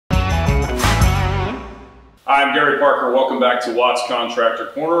I'm Gary Parker. Welcome back to Watt's Contractor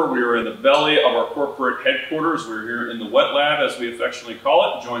Corner. We are in the belly of our corporate headquarters. We're here in the wet lab, as we affectionately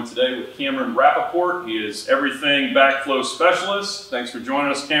call it. Joined today with Cameron Rappaport. He is everything backflow specialist. Thanks for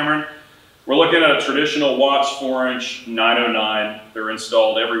joining us, Cameron. We're looking at a traditional Watts 4-inch 909. They're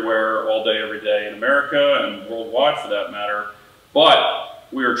installed everywhere, all day, every day in America and worldwide for that matter. But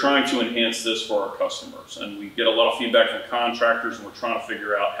we are trying to enhance this for our customers. And we get a lot of feedback from contractors, and we're trying to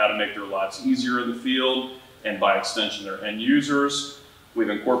figure out how to make their lives easier in the field, and by extension their end users. We've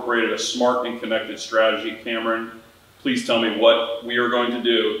incorporated a smart and connected strategy. Cameron, please tell me what we are going to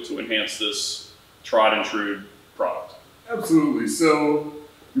do to enhance this tried and true product. Absolutely. So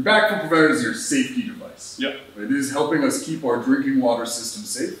your backflow preventer is your safety device. Yep. It is helping us keep our drinking water system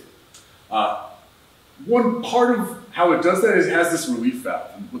safe. One part of how it does that is it has this relief valve.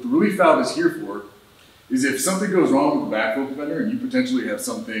 And what the relief valve is here for is if something goes wrong with the backflow preventer and you potentially have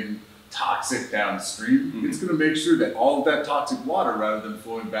something toxic downstream, it's going to make sure that all of that toxic water, rather than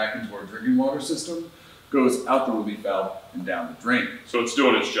flowing back into our drinking water system, goes out the relief valve and down the drain. So it's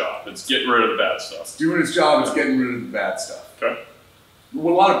doing its job. It's getting rid of the bad stuff. It's doing its job. It's getting rid of the bad stuff. Okay.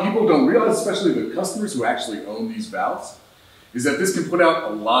 What a lot of people don't realize, especially the customers who actually own these valves, is that this can put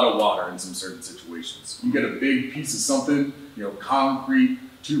out a lot of water in some certain situations. You get a big piece of something, concrete,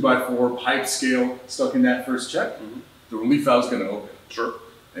 2x4, pipe scale, stuck in that first check, the relief valve is going to open. Sure.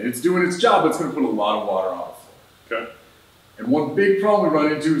 And it's doing its job, but it's going to put a lot of water on the floor. Okay. And one big problem we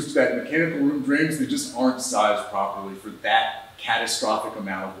run into is that mechanical room drains, they just aren't sized properly for that catastrophic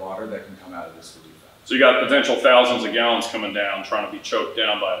amount of water that can come out of this relief valve. So you got potential thousands of gallons coming down, trying to be choked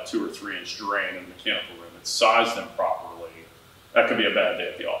down by a 2 or 3 inch drain in the mechanical room. It's sized improperly. That could be a bad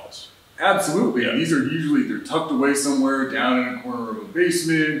day at the office. Absolutely. Yeah. And these are usually, they're tucked away somewhere down in a corner of a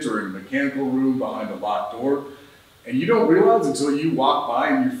basement or in a mechanical room behind a locked door. And you don't realize until you walk by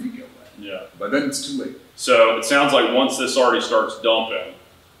and your feet get wet. Yeah. But then it's too late. So it sounds like once this already starts dumping,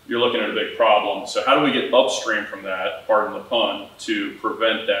 you're looking at a big problem. So how do we get upstream from that, pardon the pun, to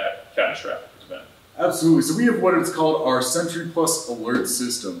prevent that catastrophic event? Absolutely. So we have what is called our SentryPlus Alert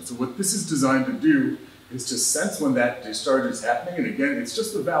system. So what this is designed to do is to sense when that discharge is happening. And again, it's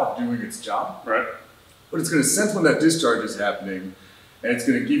just the valve doing its job. Right. But it's going to sense when that discharge is happening, and it's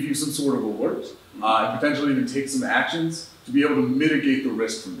going to give you some sort of alert, and potentially even take some actions to be able to mitigate the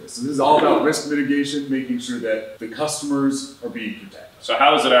risk from this. So this is all about risk mitigation, making sure that the customers are being protected. So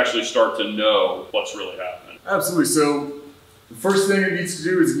how does it actually start to know what's really happening? Absolutely. So the first thing it needs to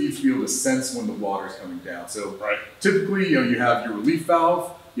do is it needs to be able to sense when the water is coming down. So typically, you have your relief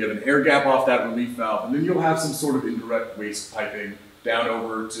valve, you have an air gap off that relief valve, and then you'll have some sort of indirect waste piping down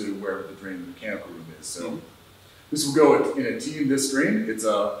over to wherever the drain of the mechanical room is. So this will go in a T in this drain. It's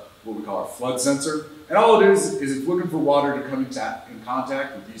what we call a flood sensor. And all it is it's looking for water to come in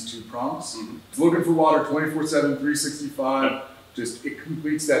contact with these two prongs. It's looking for water 24/7, 365. Just it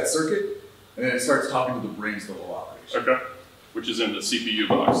completes that circuit, and then it starts talking to the brains of the whole operation. Okay. Which is in the CPU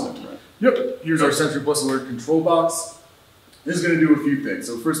box then, right? Yep. Here's our SentryPlus Alert control box. This is going to do a few things.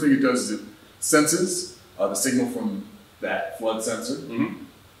 So the first thing it does is it senses the signal from that flood sensor.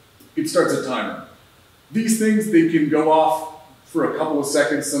 It starts a timer. These things, they can go off for a couple of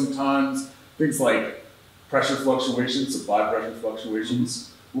seconds sometimes. Things like pressure fluctuations, supply pressure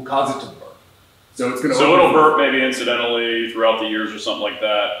fluctuations, will cause it to burp. So it's going to it'll burp maybe incidentally throughout the years or something like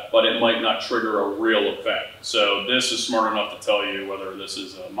that, but it might not trigger a real event. So this is smart enough to tell you whether this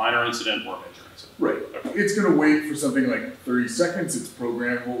is a minor incident or a major incident. Right. Okay. It's going to wait for something like 30 seconds. It's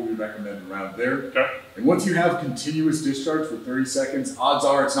programmable. We recommend around there. Okay. And once you have continuous discharge for 30 seconds, odds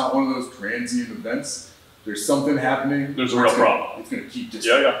are it's not one of those transient events. There's something happening. There's a real problem. It's going to keep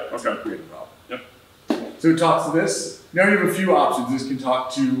discharging. Yeah. It's going to create a problem. Yep. So it talks to this. Now you have a few options. This can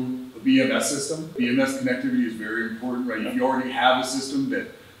talk to a BMS system. BMS connectivity is very important, right? If you already have a system that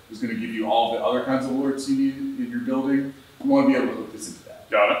is going to give you all the other kinds of alerts you need in your building, you want to be able to hook this into that.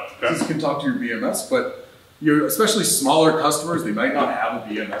 Got it. Okay. This can talk to your BMS, but especially smaller customers, they might not have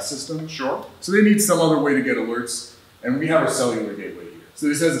a BMS system. Sure. So they need some other way to get alerts, and we have our cellular gateway here. So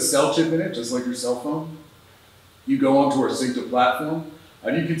this has a cell chip in it, just like your cell phone. You go onto our Syncta platform,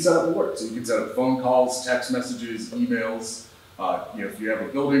 and you can set up alerts. So you can set up phone calls, text messages, emails. If you have a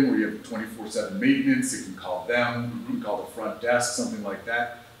building where you have 24/7 maintenance, you can call them, you can call the front desk, something like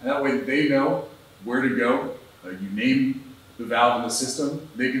that. And that way they know where to go. You name the valve in the system,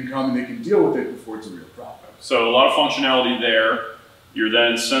 they can come and they can deal with it before it's a real problem. So a lot of functionality there. You're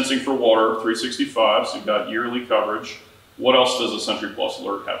then sensing for water 365, so you've got yearly coverage. What else does a SentryPlus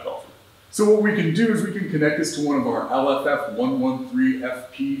Alert have to offer? So what we can do is we can connect this to one of our LFF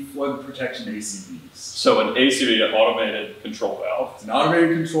 113FP flood protection ACVs. So an ACV, an automated control valve. It's an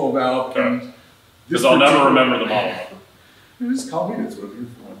automated control valve, and Because I'll never remember the model number. Just call me, that's what I'm here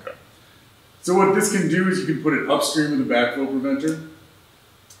for. Okay. So what this can do is you can put it upstream of the backflow preventer,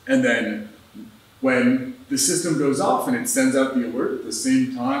 and then when the system goes off and it sends out the alert at the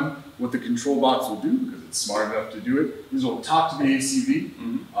same time, what the control box will do, because it's smart enough to do it, is it'll talk to the ACV.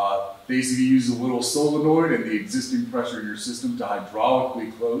 The ACV uses a little solenoid and the existing pressure in your system to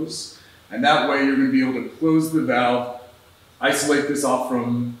hydraulically close. And that way you're going to be able to close the valve, isolate this off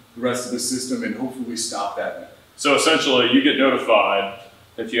from the rest of the system, and hopefully stop that leak. So essentially you get notified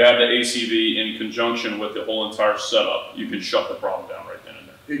if you have the ACV in conjunction with the whole entire setup, you can shut the problem down right then and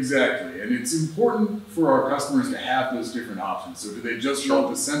there. Exactly, and it's important for our customers to have those different options. So do they just want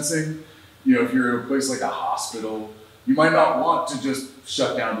the sensing? You know, if you're in a place like a hospital, you might not want to just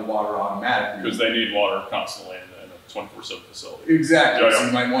shut down the water automatically. Because they need water constantly in a 24/7 facility. Exactly, Yeah, yeah. So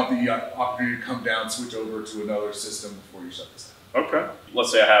you might want the opportunity to come down, switch over to another system before you shut this down. Okay.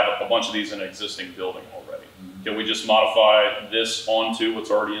 Let's say I have a bunch of these in an existing building already. Can we just modify this onto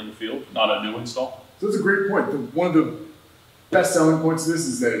what's already in the field, not a new install? So that's a great point. One of the best selling points of this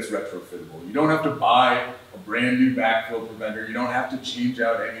is that it's retrofittable. You don't have to buy a brand new backflow preventer. You don't have to change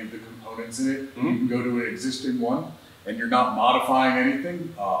out any of the components in it. You can go to an existing one, and you're not modifying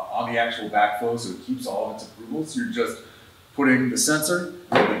anything on the actual backflow, so it keeps all of its approvals. You're just putting the sensor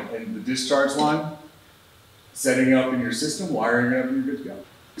and the discharge line, setting it up in your system, wiring it up, and you're good to go.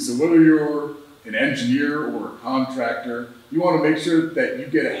 So whether you're an engineer or a contractor, you want to make sure that you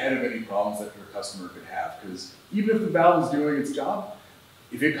get ahead of any problems that your customer could have, because even if the valve is doing its job,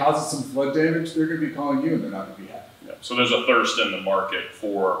 if it causes some flood damage, they're going to be calling you and they're not going to be happy. Yeah. So there's a thirst in the market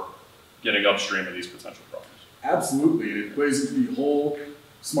for getting upstream of these potential problems. Absolutely, and it plays into the whole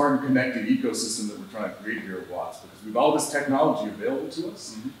smart and connected ecosystem that we're trying to create here at Watts, because we have all this technology available to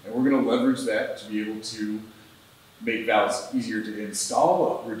us, and we're going to leverage that to be able to make valves easier to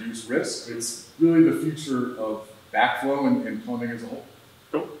install, reduce risk. It's really the future of backflow and plumbing as a whole.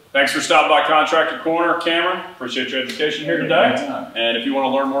 Cool. Thanks for stopping by Contractor Corner, Cameron. Appreciate your education here today. And if you want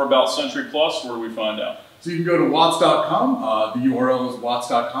to learn more about SentryPlus, where do we find out? So you can go to watts.com. The URL is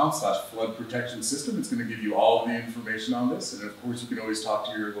watts.com/flood protection system. It's going to give you all of the information on this. And of course, you can always talk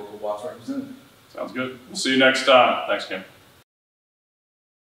to your local Watts representative. Sounds good. We'll see you next time. Thanks, Kim.